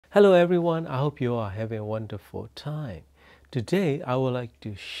Hello everyone, I hope you are having a wonderful time. Today I would like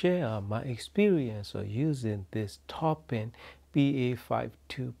to share my experience of using this top-end PA5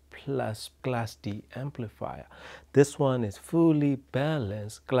 II Plus Class D amplifier. This one is fully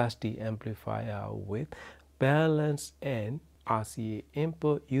balanced Class D amplifier with balanced and RCA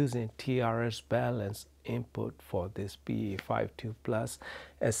input using TRS balance input for this PA5 II Plus,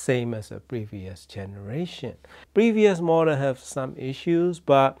 as same as the previous generation. Previous model have some issues,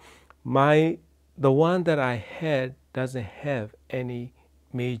 but the one that I had doesn't have any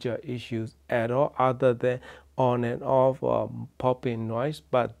major issues at all other than on and off popping noise,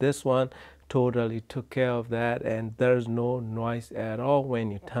 but this one totally took care of that, and there's no noise at all when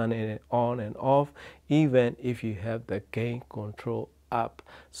you turn it on and off, even if you have the gain control up.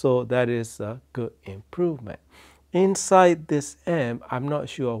 So that is a good improvement. Inside this amp, I'm not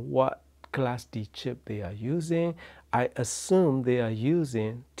sure what Class D chip they are using. I assume they are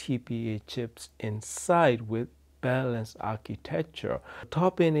using TPA chips inside with balanced architecture.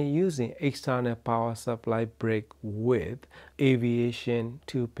 Top end is using external power supply brick with aviation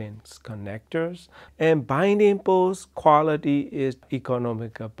 2-pin connectors, and binding post quality is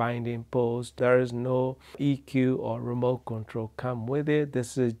economical binding post. There is no EQ or remote control come with it.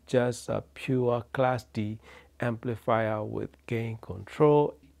 This is just a pure Class D amplifier with gain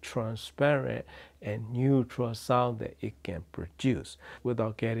control, transparent and neutral sound that it can produce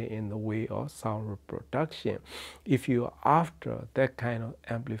without getting in the way of sound reproduction. If you are after that kind of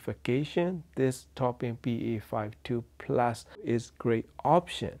amplification, this top-end PA5 II Plus is great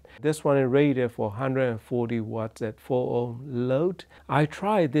option. This one is rated for 140 watts at 4 ohm load. I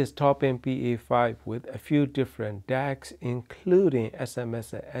tried this top-end PA5 with a few different DACs, including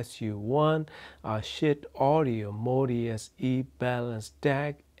SMS SU1, Shit Audio Modius E balanced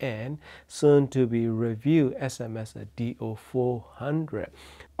DAC, and soon to be reviewed SMS DO400.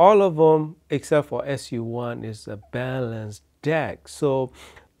 All of them except for SU1 is a balanced DAC. So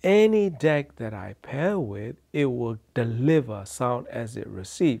any DAC that I pair with, it will deliver sound as it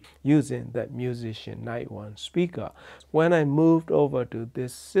receives using that Musician Night 1 speaker. When I moved over to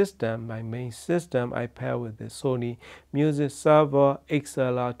this system, my main system, I pair with the Sony Music Server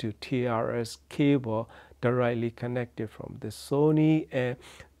XLR to TRS cable directly connected from the Sony, and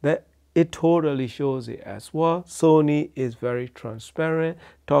that it totally shows it as well. Sony is very transparent.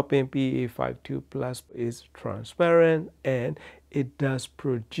 Top-end PA5 II Plus is transparent, and it does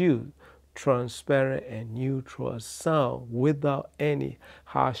produce transparent and neutral sound without any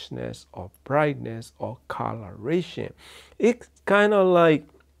harshness or brightness or coloration. It's kind of like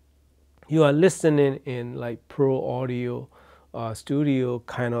you are listening in like pro audio studio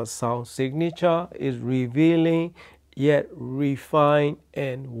kind of sound signature. Is revealing yet refined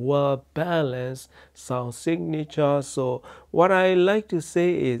and well balanced sound signature. So what I like to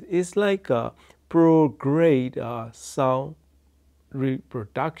say is it's like a pro grade sound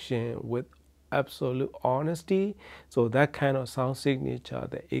reproduction with absolute honesty. So that kind of sound signature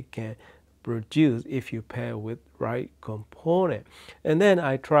that it can produce if you pair with right component. And then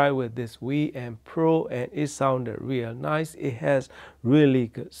I tried with this VM Pro, and it sounded real nice. It has really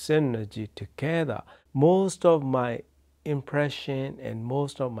good synergy together. Most of my impression and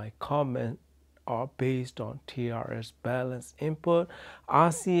most of my comments are based on TRS balance input.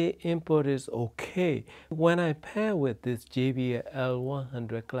 RCA input is okay. When I pair with this JBL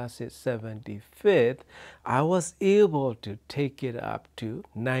L100 Classic 75th, I was able to take it up to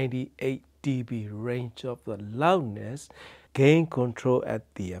 98 dB range of the loudness, gain control at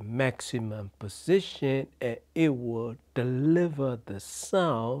the maximum position, and it will deliver the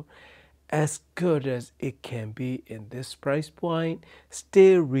sound as good as it can be in this price point,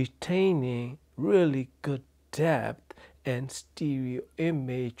 still retaining really good depth and stereo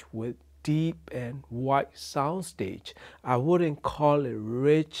image with deep and wide soundstage. I wouldn't call it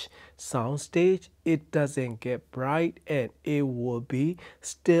rich soundstage. It doesn't get bright, and it will be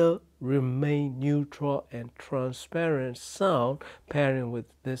still remain neutral and transparent sound pairing with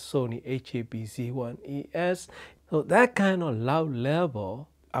this Sony HABZ1ES. So that kind of loud level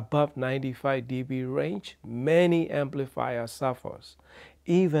above 95 dB range, many amplifiers suffers.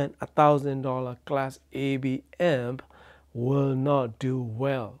 Even $1,000 Class AB amp will not do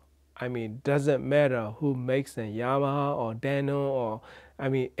well. I mean, doesn't matter who makes a Yamaha or Dano or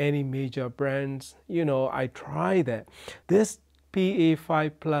any major brands. You know, I tried that. This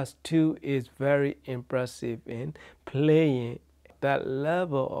PA5 Plus II is very impressive in playing that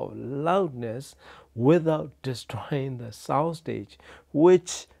level of loudness without destroying the soundstage,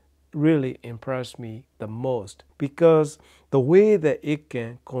 which really impressed me the most, because the way that it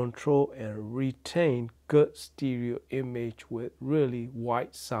can control and retain good stereo image with really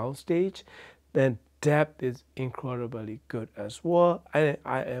wide soundstage, then depth is incredibly good as well. I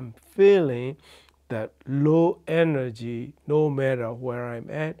am feeling that low energy no matter where I'm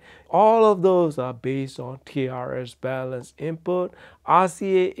at. All of those are based on TRS balance input,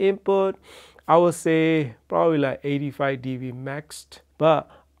 RCA input. I would say probably like 85 dB maxed. But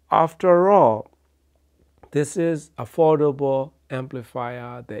after all, this is affordable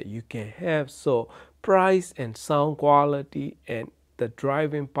amplifier that you can have. So price and sound quality and the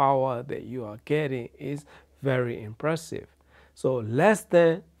driving power that you are getting is very impressive. So less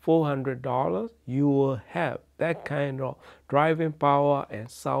than $400, you will have that kind of driving power and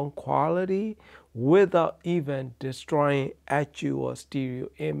sound quality without even destroying actual stereo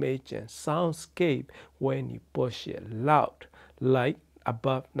image and soundscape when you push it loud, like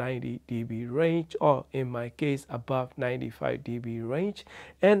above 90 dB range, or in my case above 95 dB range.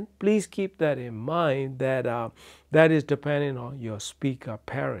 And please keep that in mind that that is depending on your speaker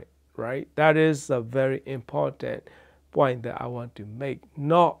pairing, right? That is a very important point that I want to make.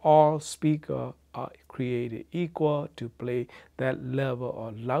 Not all speakers are created equal to play that level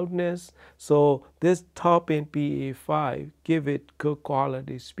of loudness. So this top-end PA5 give it good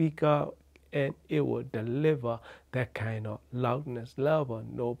quality speaker and it will deliver that kind of loudness level,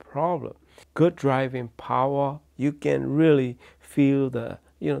 no problem. Good driving power, you can really feel the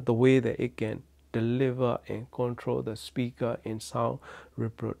the way that it can deliver and control the speaker in sound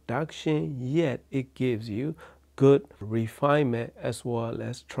reproduction, yet it gives you good refinement as well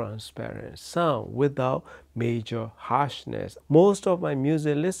as transparent sound without major harshness. Most of my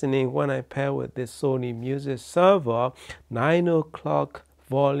music listening, when I pair with this Sony music server, 9 o'clock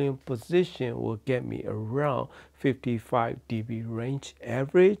volume position will get me around 55 dB range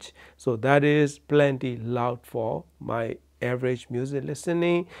average. So that is plenty loud for my average music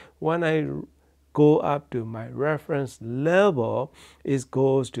listening. When I go up to my reference level, it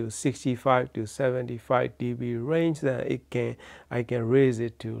goes to 65 to 75 dB range. Then I can raise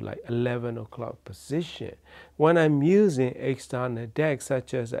it to like 11 o'clock position. When I'm using external decks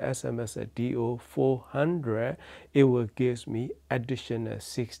such as the SMS DO 400, it will give me additional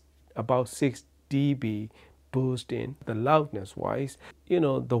about 6 dB boost in the loudness wise.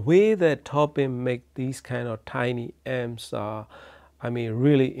 The way that top-end make these kind of tiny amps are,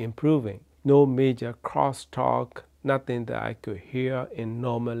 really improving. No major crosstalk, nothing that I could hear in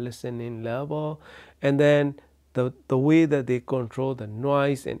normal listening level. And then the way that they control the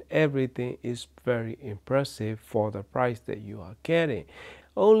noise and everything is very impressive for the price that you are getting.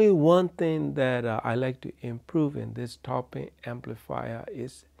 Only one thing that I like to improve in this top-end amplifier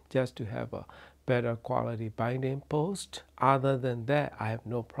is just to have a better quality binding post. Other than that, I have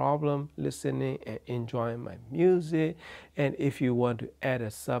no problem listening and enjoying my music. And if you want to add a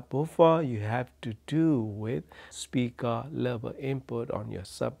subwoofer, you have to do with speaker level input on your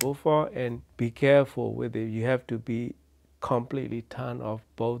subwoofer, and be careful with it. You have to be completely turn off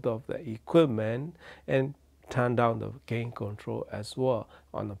both of the equipment and turn down the gain control as well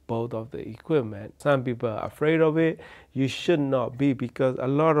on both of the equipment. Some people are afraid of it. You should not be, because a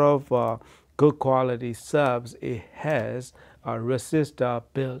lot of good quality subs, it has a resistor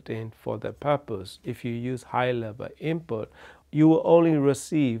built in for the purpose. If you use high level input, you will only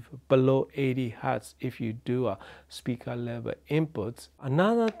receive below 80 hertz if you do a speaker level inputs.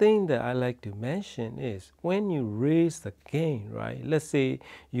 Another thing that I like to mention is when you raise the gain, right? Let's say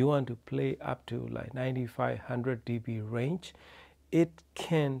you want to play up to like 9500 dB range. It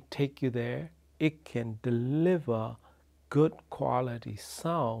can take you there. It can deliver good quality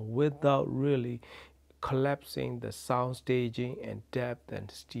sound without really collapsing the sound staging and depth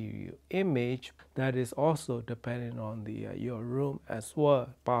and stereo image. That is also dependent on the your room as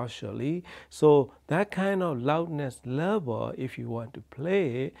well, partially. So that kind of loudness level, if you want to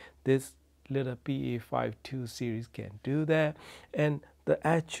play it, this little PA5 II series can do that. And the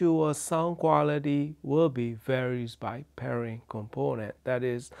actual sound quality will be varies by pairing component. That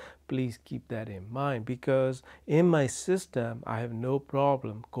is, please keep that in mind, because in my system I have no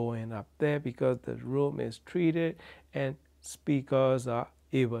problem going up there because the room is treated and speakers are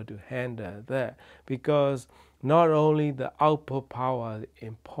able to handle that. Because not only the output power is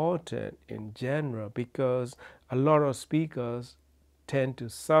important in general, because a lot of speakers tend to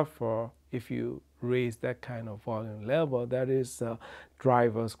suffer if you raise that kind of volume level. That is,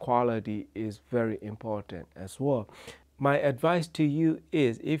 driver's quality is very important as well. My advice to you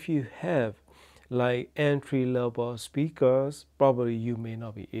is, if you have like entry-level speakers, probably you may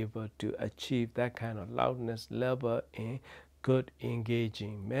not be able to achieve that kind of loudness level in good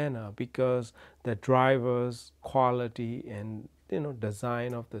engaging manner, because the drivers, quality, and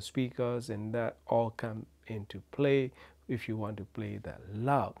design of the speakers, and that all come into play if you want to play that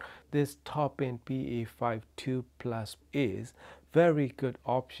loud. This top-end PA5 II Plus is very good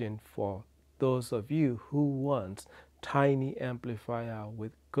option for those of you who wants tiny amplifier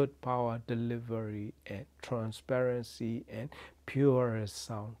with good power delivery and transparency and purest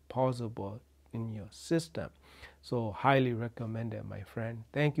sound possible in your system. So highly recommended, my friend.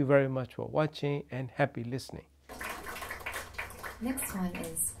 Thank you very much for watching and happy listening. Next one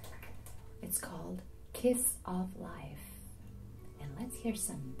is, it's called Kiss of Life. And let's hear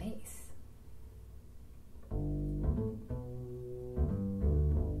some bass.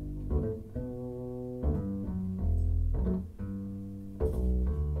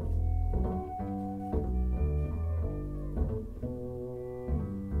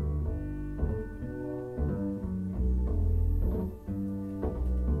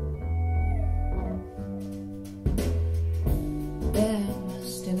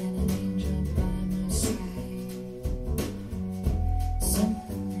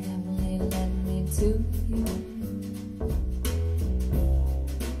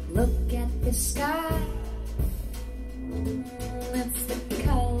 Look at the sky, it's the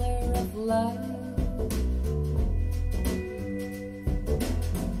color of love.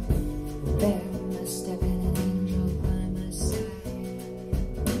 There must have been an angel by my side.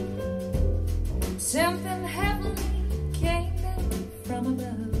 Something heavenly came down from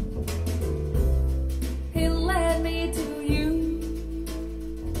above. He led me to you.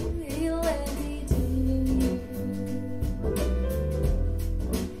 He led me to you.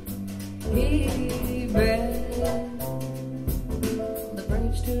 He built the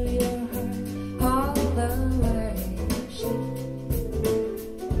bridge to your heart all the way.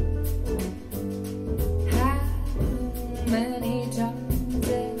 How many times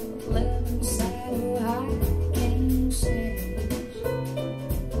I've lived inside who I can't say.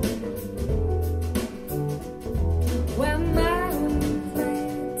 When I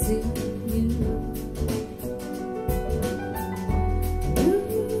went to you,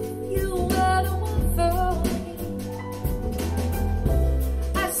 you were the one for me.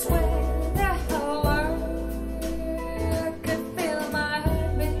 I swear the whole world could feel my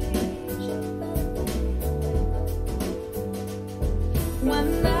heartbeat when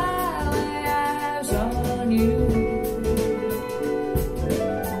I lay eyes on you.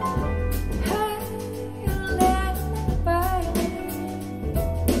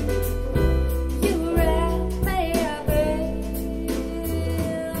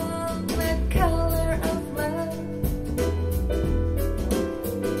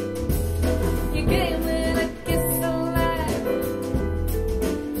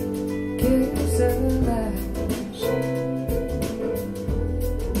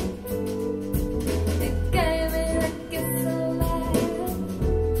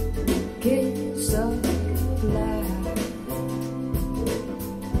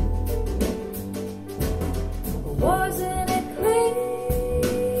 Wasn't it clear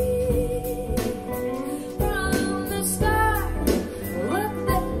from the start? Look,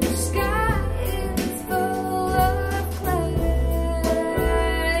 the sky is full of clouds.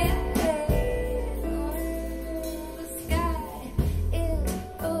 The sky is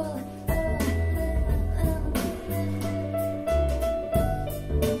full of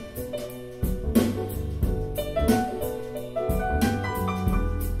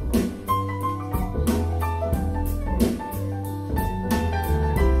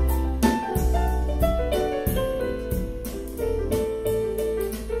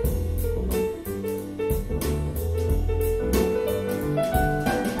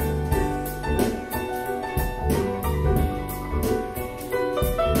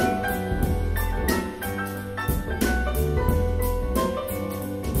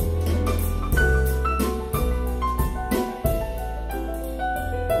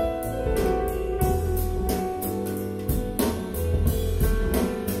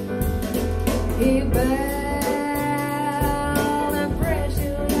he built a bridge to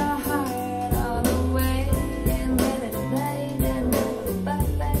your heart all the way, and let it play, and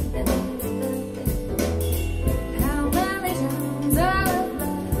how many times I've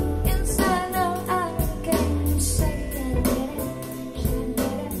loved inside, no, I can't say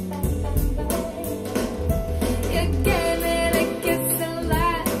you gave me the kiss of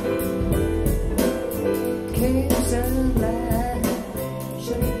life, kiss of life.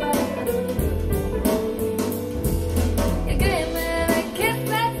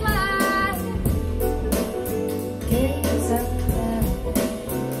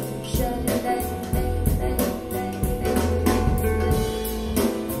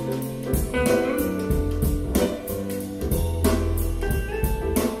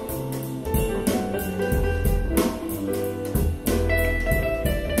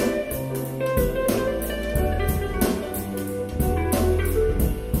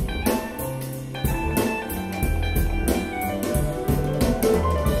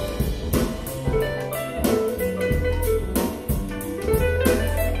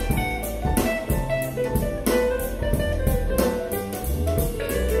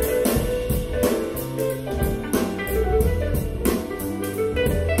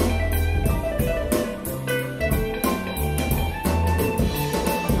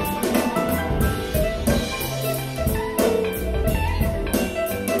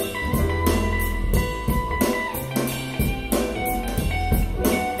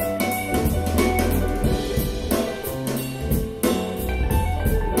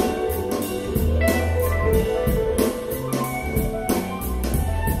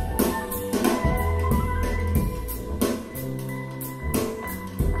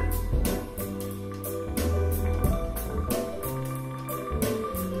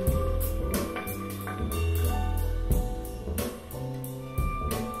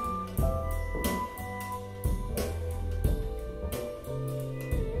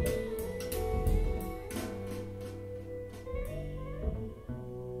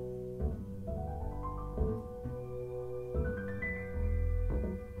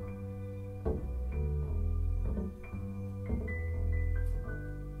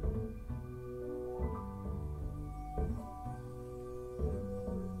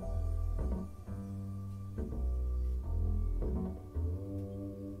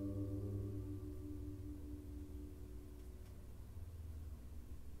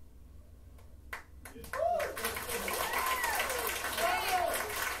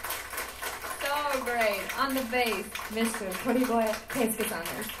 great. On the bass, Mr. Koriboe Keisuke-san.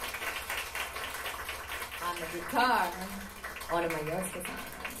 On the guitar, Orima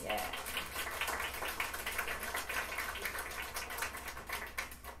Yosuke-san.